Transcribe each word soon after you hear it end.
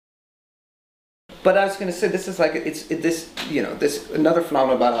But I was going to say, this is like, this another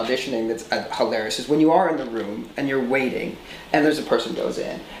phenomenon about auditioning that's hilarious is when you are in the room and you're waiting and there's a person goes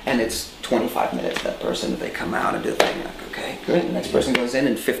in and it's 25 minutes, that person, they come out and do the thing, you're like, okay, good. The next person goes in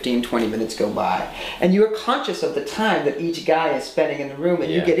and 15, 20 minutes go by. And you're conscious of the time that each guy is spending in the room,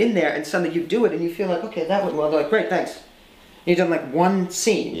 and you get in there and suddenly you do it and you feel like, okay, that went well. They're like, great, thanks. And you've done like one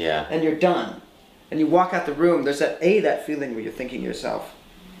scene and you're done. And you walk out the room, there's that feeling where you're thinking to yourself,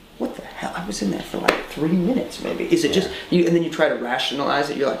 what the hell? I was in there for like 3 minutes, maybe. Is it just you? And then you try to rationalize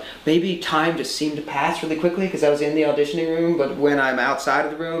it. You're like, maybe time just seemed to pass really quickly because I was in the auditioning room. But when I'm outside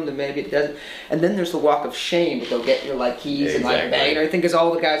of the room, then maybe it doesn't. And then there's the walk of shame to go get your like keys and like bag and everything. Because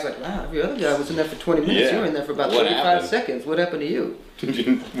all the guys are like, wow, every other guy was in there for 20 minutes. You were in there for about 35 seconds. What happened to you?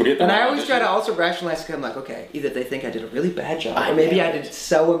 And I always try to also rationalize. Because I'm like, okay, either they think I did a really bad job, or maybe I did it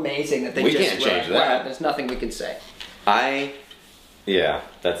so amazing that they just can't change that. Wow, there's nothing we can say. Yeah,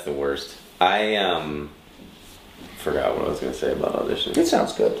 that's the worst. I forgot what I was going to say about auditioning. It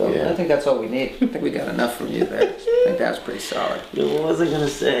sounds good, though. Yeah. I think that's all we need. I think we got enough from you there. I think that was pretty solid. What was I going to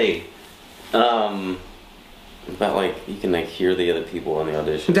say? About, like, you can, like, hear the other people on the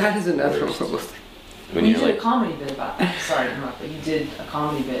audition. That is another one. When you did a comedy bit about, sorry to interrupt, but you did a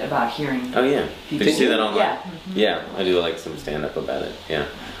comedy bit about hearing. Oh, yeah. Did you see that online? Yeah. Yeah, I do, like, some stand-up about it, yeah.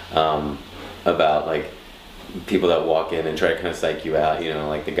 About, like, people that walk in and try to kind of psych you out, you know,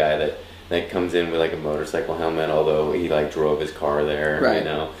 like the guy that comes in with like a motorcycle helmet, although he like drove his car there, you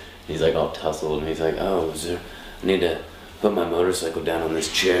know, he's like all tussled and he's like, oh, I need to put my motorcycle down on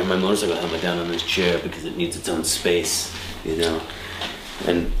this chair, my motorcycle helmet down on this chair because it needs its own space, you know.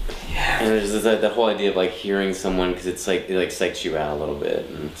 And there's this, that whole idea of like hearing someone, because it's like, it like psychs you out a little bit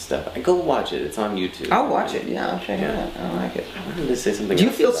and stuff. I go watch it, it's on YouTube. I'll watch it, yeah, I'll check it out. I like it. I wanted to say something. Do you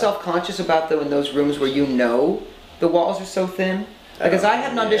feel self-conscious about though in those rooms where you know the walls are so thin? Because I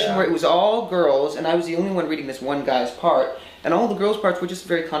had an audition where it was all girls and I was the only one reading this one guy's part, and all the girls' parts were just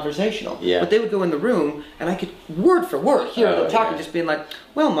very conversational. But they would go in the room and I could word for word hear them talking, just being like,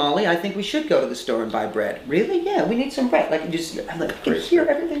 well, Molly, I think we should go to the store and buy bread. Really? Yeah, we need some bread. Like, I'm like, I can hear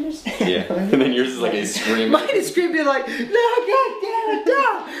everything you're saying. Yeah, and then yours is like a scream. Mine is screaming like, no, God damn it,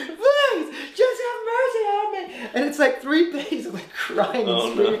 no, please, just have mercy on me. And it's like 3 pages of like crying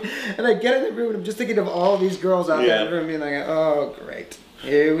and screaming. And I get in the room and I'm just thinking of all these girls out there in the room being like, oh, great,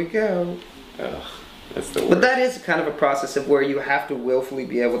 here we go. Ugh. That's the worst. But that is kind of a process of where you have to willfully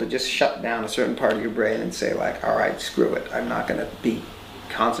be able to just shut down a certain part of your brain and say like, all right, screw it. I'm not going to be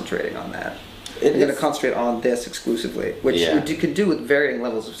concentrating on that. I'm going to concentrate on this exclusively, which you could do with varying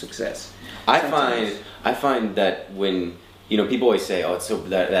levels of success. I find that when, you know, people always say, oh, it's so,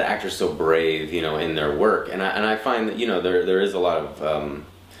 that actor's so brave, you know, in their work. And I find that, you know, there is a lot of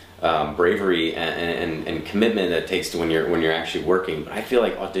bravery and commitment that it takes to when you're actually working. But I feel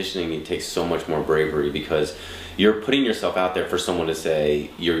like auditioning, it takes so much more bravery because you're putting yourself out there for someone to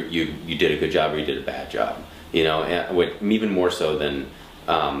say you did a good job or you did a bad job. You know, and even more so than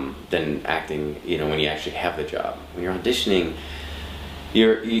acting. You know, when you actually have the job. When you're auditioning,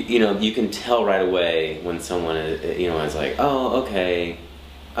 you know, you can tell right away when someone is like, oh, okay.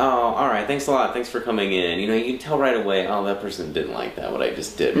 Oh, all right, thanks a lot, thanks for coming in. You know, you can tell right away, oh, that person didn't like that, what I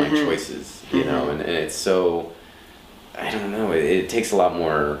just did, my choices, you know, and it's so, I don't know, it takes a lot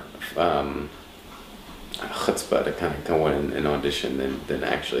more chutzpah to kind of go in and audition than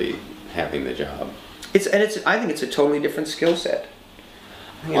actually having the job. I think it's a totally different skill set.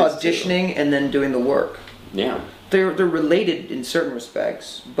 Auditioning and then doing the work. Yeah. They're related in certain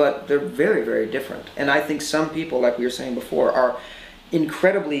respects, but they're very, very different. And I think some people, like we were saying before, are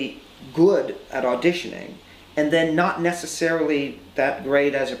incredibly good at auditioning and then not necessarily that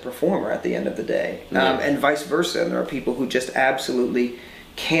great as a performer at the end of the day, and vice versa. And there are people who just absolutely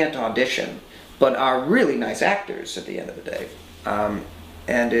can't audition but are really nice actors at the end of the day,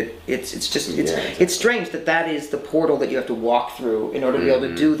 and it's strange that is the portal that you have to walk through in order to be able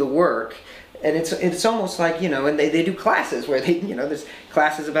to do the work. And it's almost like, you know, and they do classes where they, you know, there's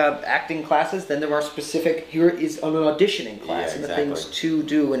classes about acting classes, then there are specific, here is an auditioning class, and the things to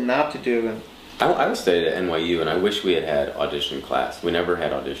do and not to do. And I studied at NYU, and I wish we had audition class. We never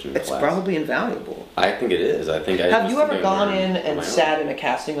had audition class. It's probably invaluable. I think it is. Have you ever gone in and sat in a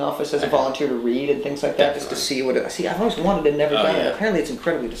casting office as a volunteer to read and things like that, just to see what it... See, I've always wanted and never done it. Apparently it's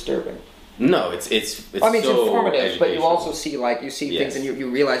incredibly disturbing. No, it's I mean, it's so informative, but you also see, like, things and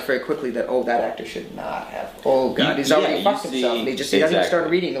you realize very quickly that, oh, that actor should not have. Oh, God, he's already fucked himself. And he hasn't even started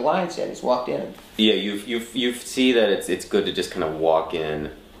reading the lines yet. He's walked in. Yeah, you see that it's good to just kind of walk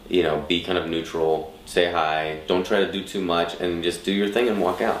in, you know, be kind of neutral, say hi, don't try to do too much, and just do your thing and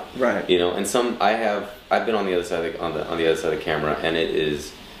walk out. Right. You know, and I've been on the other side of the camera, and it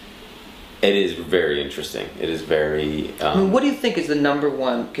is It is very interesting. It is very. I mean, what do you think is the number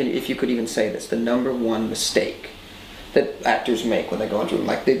one? If you could even say this, the number one mistake that actors make when they go into it,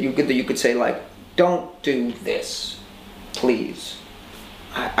 like that you could say like, don't do this, please.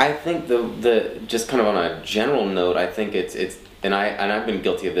 I think the just kind of on a general note, I think it's and I've been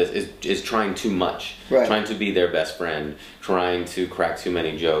guilty of this is trying too much, right. Trying to be their best friend, trying to crack too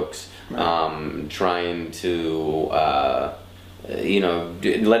many jokes, right. Trying to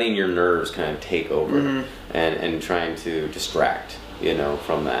letting your nerves kind of take over, and trying to distract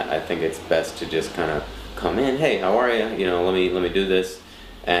from that. I think it's best to just kind of come in, hey, how are you? Let me do this,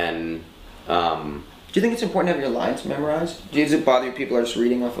 and. Do you think it's important to have your lines memorized? Does it bother you people are just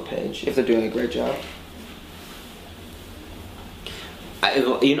reading off a page if they're doing a great job?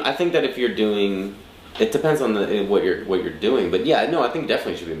 I think that if you're doing, it depends on what you're doing. But yeah, no, I think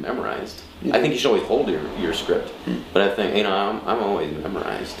definitely should be memorized. I think you should always hold your script. But I think I'm always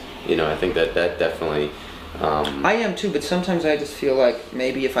memorized. I think that definitely. I am too, but sometimes I just feel like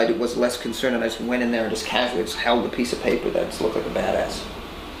maybe if I was less concerned and I just went in there and just casually just held a piece of paper that just looked like a badass.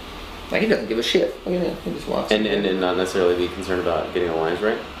 Like, he doesn't give a shit. Look at him. He just walks in. And not necessarily be concerned about getting the lines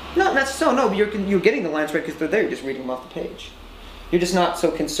right? No, that's so. No, you're getting the lines right because they're there. You're just reading them off the page. You're just not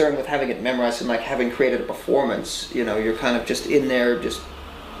so concerned with having it memorized and like having created a performance. You're kind of just in there, just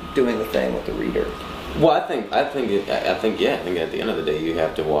doing the thing with the reader. Well, I think at the end of the day you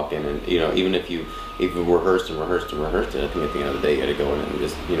have to walk in and even if you rehearsed it, I think at the end of the day you got to go in and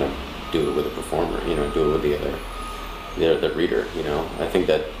just do it with a performer. Do it with the other reader. I think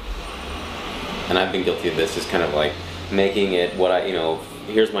that. And I've been guilty of this, just kind of like making it what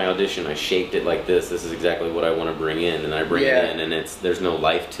here's my audition, I shaped it like this is exactly what I want to bring in, and I bring it in, and there's no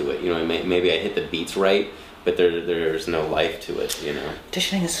life to it. Maybe I hit the beats right, but there's no life to it,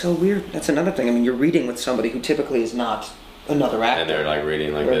 Auditioning is so weird. That's another thing. I mean, you're reading with somebody who typically is not another actor. And they're like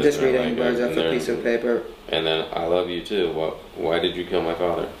reading like this. Just reading words off a piece of paper. And then, I love you too. Why did you kill my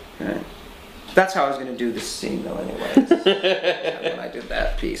father? Right. That's how I was going to do this scene, though, anyway. When I did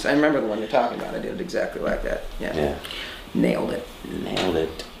that piece. I remember the one you're talking about. I did it exactly like that. Yeah. Nailed it. Nailed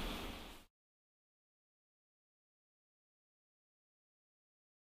it.